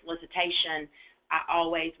for the solicitation, I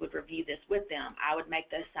always would review this with them. I would make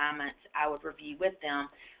the assignments, I would review with them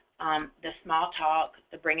the small talk,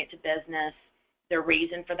 the bring it to business, the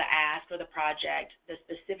reason for the ask or the project, the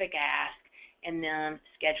specific ask, and then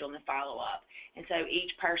scheduling the follow-up. And so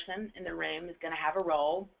each person in the room is going to have a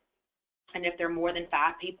role, and if there are more than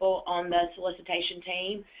 5 people on the solicitation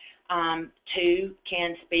team, 2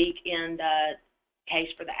 can speak in the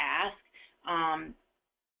case for the ask,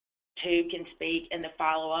 2 can speak in the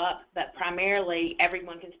follow-up, but primarily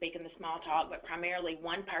everyone can speak in the small talk, but primarily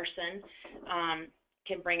one person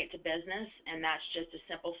can bring it to business, and that's just a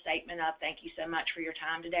simple statement of thank you so much for your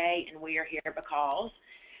time today, and we are here because.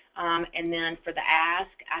 And then for the ask,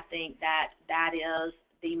 I think that is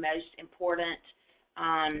the most important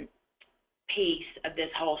piece of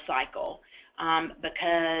this whole cycle,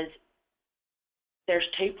 because there's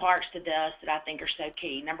 2 parts to this that I think are so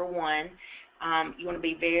key. Number one, you want to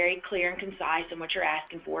be very clear and concise in what you're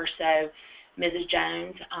asking for. So, Mrs.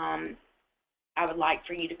 Jones, I would like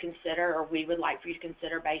for you to consider, or we would like for you to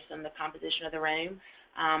consider, based on the composition of the room,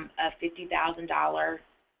 a $50,000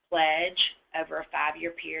 pledge over a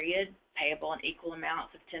 5-year period, payable in equal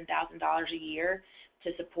amounts of $10,000 a year,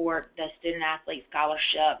 to support the student athlete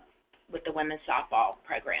scholarship with the women's softball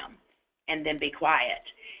program, and then be quiet.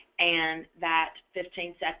 And that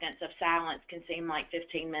 15 seconds of silence can seem like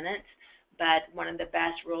 15 minutes, but one of the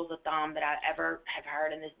best rules of thumb that I ever have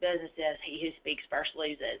heard in this business is he who speaks first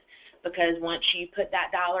loses. Because once you put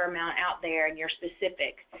that dollar amount out there and you're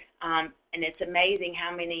specific, and it's amazing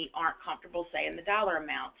how many aren't comfortable saying the dollar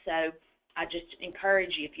amount. So I just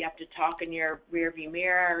encourage you, if you have to talk in your rearview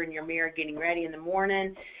mirror or in your mirror getting ready in the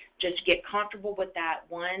morning, just get comfortable with that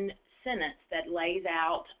one sentence that lays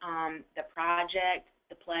out the project,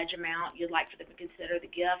 the pledge amount you'd like for them to consider the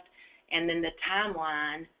gift, and then the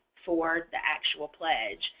timeline for the actual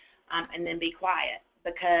pledge, and then be quiet,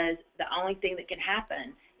 because the only thing that can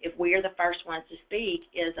happen if we are the first ones to speak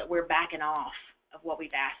is that we're backing off of what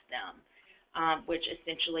we've asked them, which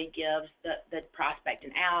essentially gives the prospect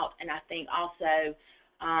an out, and I think also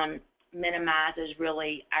minimizes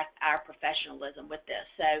really our professionalism with this.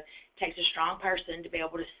 So it takes a strong person to be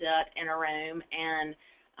able to sit in a room and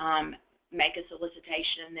make a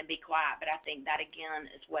solicitation and then be quiet, but I think that again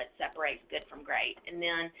is what separates good from great. And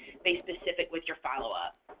then be specific with your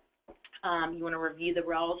follow-up. You want to review the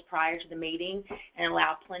roles prior to the meeting and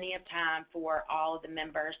allow plenty of time for all of the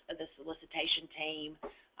members of the solicitation team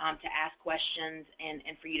to ask questions and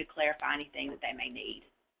for you to clarify anything that they may need.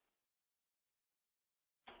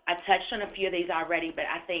 I touched on a few of these already, but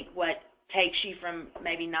I think what takes you from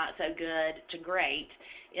maybe not so good to great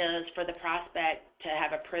is for the prospect to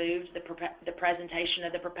have approved the presentation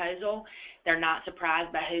of the proposal. They're not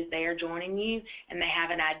surprised by who's there joining you, and they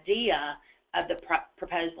have an idea of the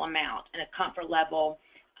proposal amount and a comfort level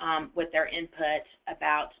with their input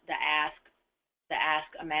about the ask, the ask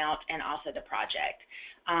amount and also the project.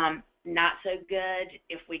 Not so good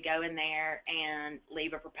if we go in there and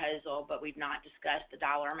leave a proposal, but we've not discussed the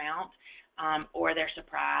dollar amount, or they're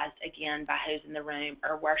surprised, again, by who's in the room,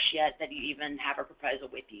 or worse yet, that you even have a proposal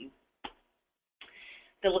with you.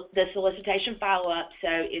 The solicitation follow-up,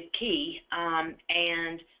 so, is key,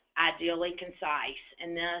 and ideally concise.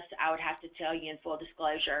 And this, I would have to tell you in full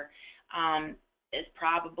disclosure, is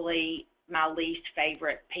probably my least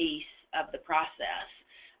favorite piece of the process.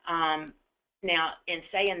 Now, in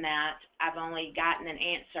saying that, I've only gotten an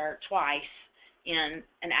answer twice in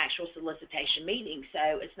an actual solicitation meeting,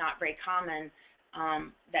 so it's not very common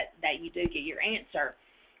that you do get your answer.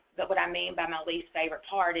 But what I mean by my least favorite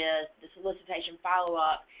part is the solicitation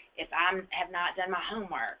follow-up. If I have not done my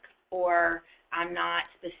homework, or I'm not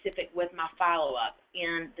specific with my follow-up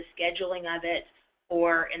in the scheduling of it,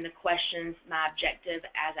 or in the questions, my objective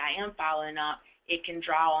as I am following up, it can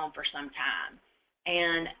draw on for some time.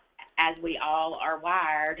 And as we all are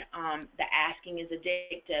wired, the asking is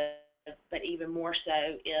addictive, but even more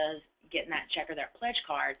so is getting that check or that pledge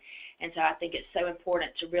card. And so I think it's so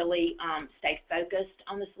important to really stay focused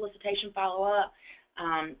on the solicitation follow-up,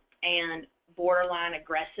 and borderline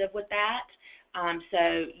aggressive with that.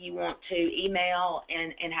 So you want to email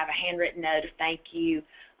and have a handwritten note of thank you,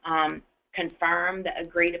 confirm the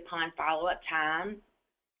agreed upon follow-up time,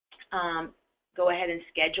 go ahead and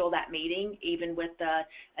schedule that meeting even with the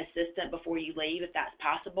assistant before you leave if that's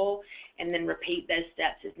possible, and then repeat those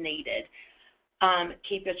steps as needed.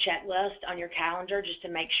 Keep a checklist on your calendar just to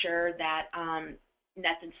make sure that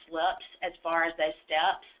nothing slips as far as those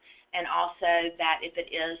steps, and also that if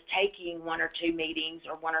it is taking 1 or 2 meetings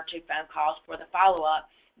or 1 or 2 phone calls for the follow-up,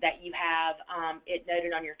 that you have it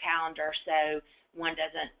noted on your calendar so one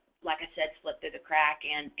doesn't, like I said, slip through the crack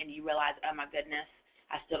and you realize, oh my goodness,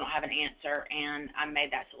 I still don't have an answer, and I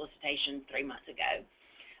made that solicitation 3 months ago.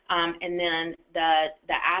 And then the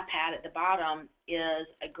iPad at the bottom is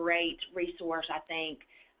a great resource, I think,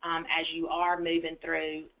 as you are moving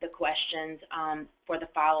through the questions for the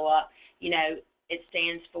follow-up. You know, it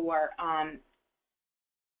stands for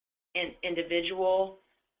individual,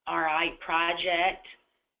 all right, project,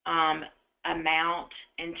 amount,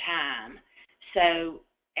 and time. So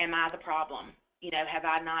am I the problem? You know, have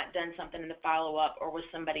I not done something in the follow-up, or with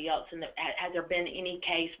somebody else? Has there been any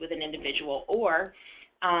case with an individual, or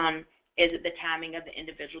is it the timing of the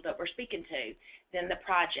individual that we're speaking to? Then the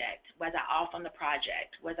project, was I off on the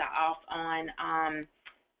project? Was I off on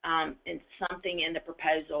in something in the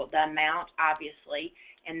proposal? The amount, obviously,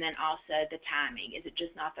 and then also the timing. Is it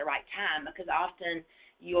just not the right time? Because often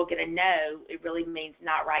you'll get a no, it really means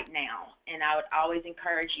not right now. And I would always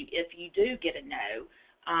encourage you, if you do get a no,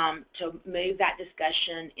 to move that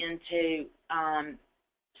discussion into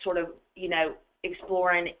sort of, you know,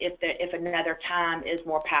 exploring if another time is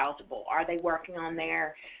more palatable. Are they working on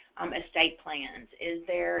their estate plans? Is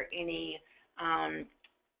there any,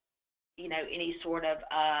 you know, any sort of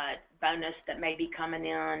bonus that may be coming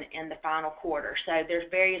in the final quarter? So there's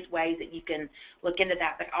various ways that you can look into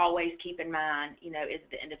that, but always keep in mind, you know, is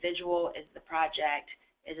it the individual, is it the project,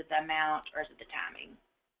 is it the amount, or is it the timing?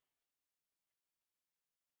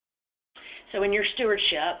 So in your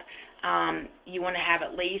stewardship, you want to have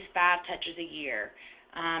at least 5 touches a year,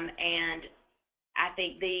 and I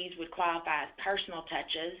think these would qualify as personal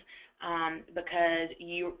touches because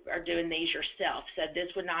you are doing these yourself. So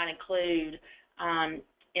this would not include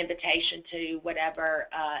invitation to whatever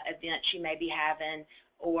events you may be having,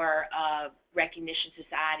 or recognition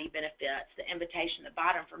society benefits. The invitation at the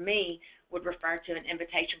bottom for me would refer to an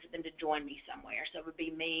invitation for them to join me somewhere. So it would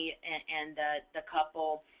be me and the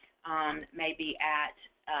couple, maybe at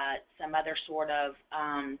some other sort of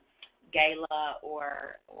gala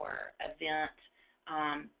or event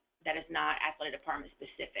that is not athletic department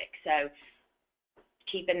specific. So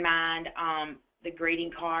keep in mind the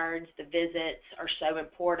greeting cards, the visits are so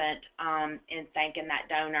important in thanking that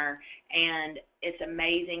donor. And it's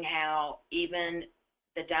amazing how even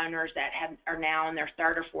the donors that are now on their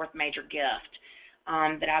 3rd or 4th major gift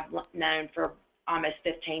that I've known for almost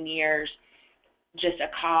 15 years, just a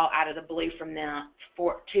call out of the blue from them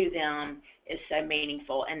to them is so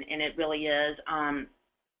meaningful, and it really is.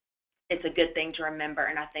 It's a good thing to remember,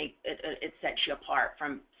 and I think it sets you apart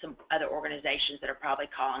from some other organizations that are probably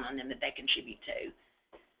calling on them that they contribute to.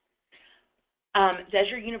 Does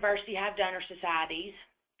your university have donor societies?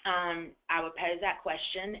 I would pose that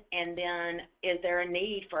question, and then is there a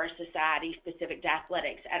need for a society specific to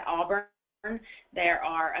athletics? At Auburn, there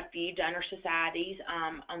are a few donor societies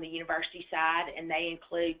on the university side, and they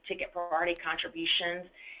include ticket priority contributions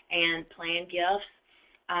and planned gifts.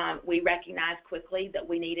 We recognized quickly that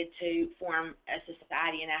we needed to form a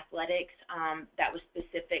society in athletics that was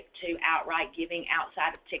specific to outright giving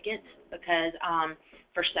outside of tickets, because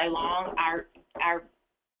for so long our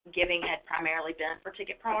giving had primarily been for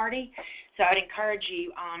ticket priority. So I'd encourage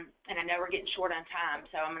you, and I know we're getting short on time,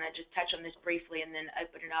 so I'm going to just touch on this briefly and then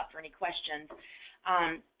open it up for any questions.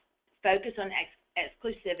 Focus on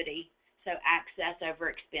exclusivity, so access over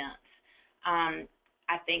expense.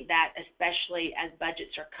 I think that especially as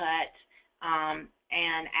budgets are cut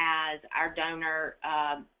and as our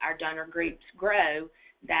donor groups grow,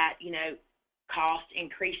 that cost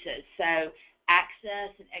increases. So access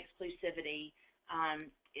and exclusivity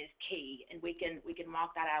is key, and we can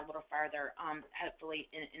walk that out a little further, hopefully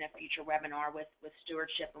in a future webinar with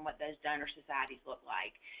stewardship and what those donor societies look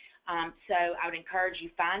like. So I would encourage you,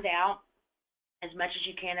 find out as much as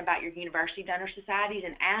you can about your university donor societies,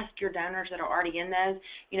 and ask your donors that are already in those,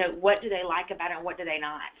 what do they like about it and what do they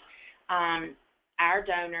not. Our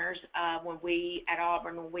donors, when we at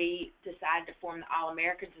Auburn, when we decided to form the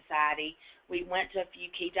All-American Society, we went to a few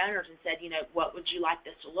key donors and said, what would you like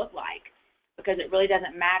this to look like? Because it really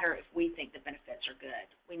doesn't matter if we think the benefits are good.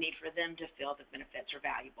 We need for them to feel the benefits are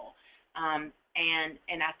valuable. And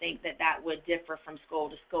I think that would differ from school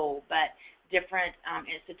to school, but different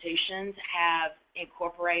institutions have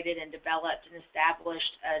incorporated and developed and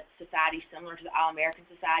established a society similar to the All-American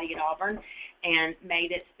Society at Auburn, and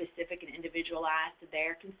made it specific and individualized to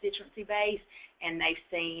their constituency base, and they've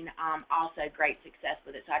seen also great success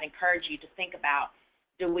with it. So I'd encourage you to think about,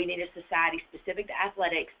 do we need a society specific to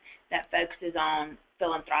athletics that focuses on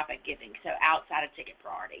philanthropic giving, so outside of ticket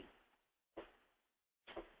priority?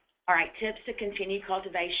 All right, tips to continue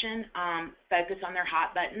cultivation, focus on their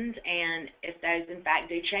hot buttons, and if those in fact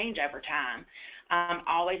do change over time.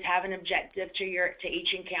 Always have an objective to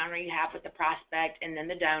each encounter you have with the prospect and then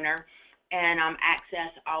the donor, and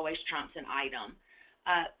access always trumps an item.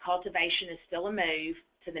 Cultivation is still a move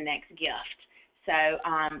to the next gift, so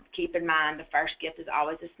keep in mind the first gift is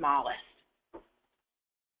always the smallest.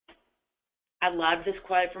 I love this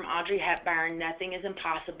quote from Audrey Hepburn: "Nothing is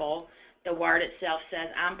impossible. The word itself says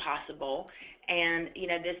I'm possible." And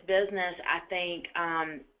this business, I think,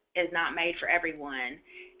 is not made for everyone.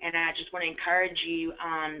 And I just want to encourage you,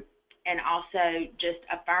 and also just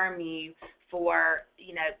affirm you for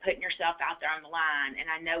putting yourself out there on the line. And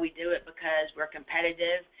I know we do it because we're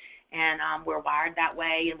competitive, and we're wired that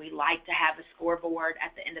way, and we like to have a scoreboard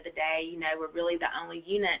at the end of the day. We're really the only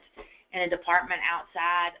unit in a department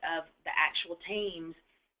outside of the actual teams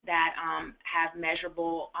that have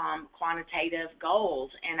measurable quantitative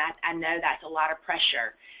goals, and I know that's a lot of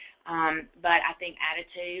pressure, but I think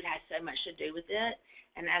attitude has so much to do with it,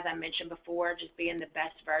 and as I mentioned before, just being the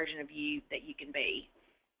best version of you that you can be.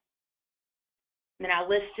 And then I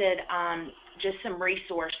listed just some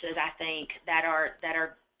resources I think that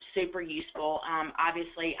are super useful.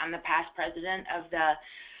 Obviously, I'm the past president of the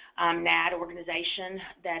NAADD organization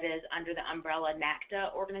that is under the umbrella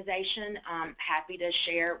NACDA organization. Happy to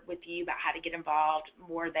share with you about how to get involved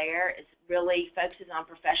more there. It really focuses on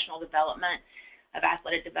professional development of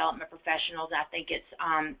athletic development professionals. I think it's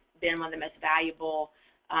been one of the most valuable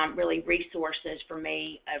really resources for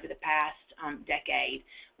me over the past decade.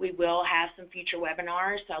 We will have some future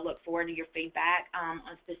webinars, so I look forward to your feedback on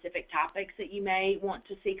specific topics that you may want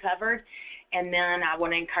to see covered. And then I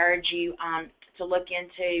want to encourage you to look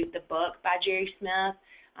into the book by Jerry Smith.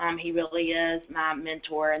 He really is my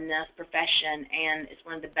mentor in this profession, and it's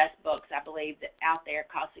one of the best books I believe that out there,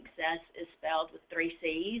 called Success is Spelled with 3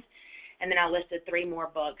 C's. And then I listed 3 more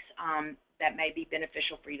books that may be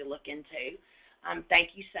beneficial for you to look into.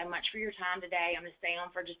 Thank you so much for your time today. I'm going to stay on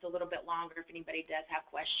for just a little bit longer if anybody does have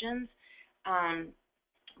questions.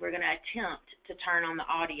 We're going to attempt to turn on the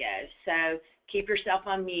audio, so keep yourself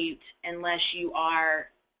on mute unless you are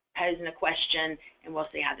posing a question, and we'll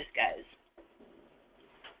see how this goes.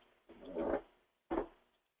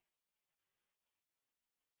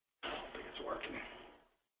 I don't think it's working.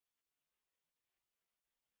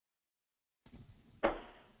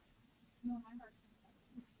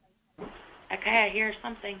 Okay, I hear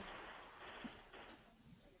something.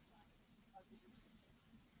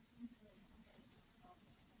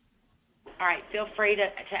 All right, feel free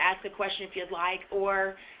to ask a question if you'd like,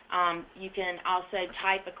 or you can also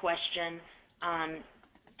type a question on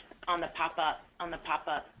the pop-up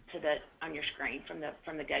on your screen from the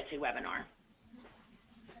GoToWebinar.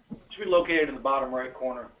 It should be located in the bottom right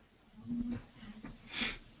corner.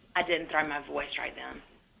 I didn't throw my voice right then.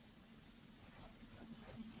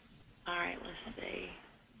 All right, let's see.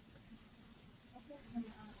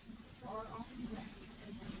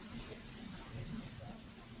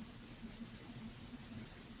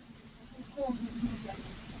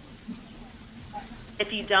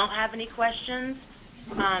 if you don't have any questions,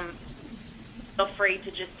 feel free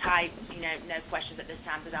to just type, no questions at this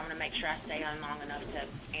time, because I want to make sure I stay on long enough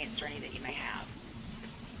to answer any that you may have.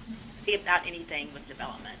 See about anything with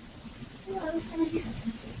development.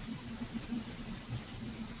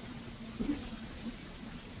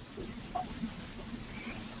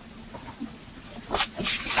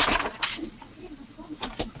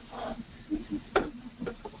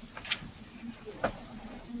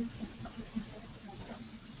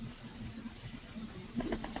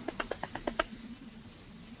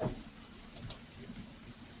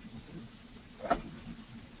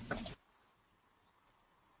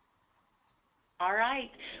 All right.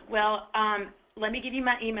 Well, let me give you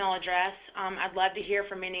my email address. I'd love to hear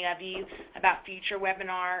from any of you about future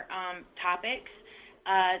webinar topics.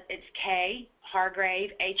 It's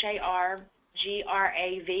Hargrave, Hargrave,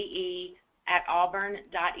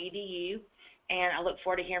 @auburn.edu. And I look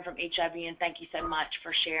forward to hearing from each of you, and thank you so much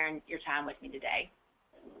for sharing your time with me today.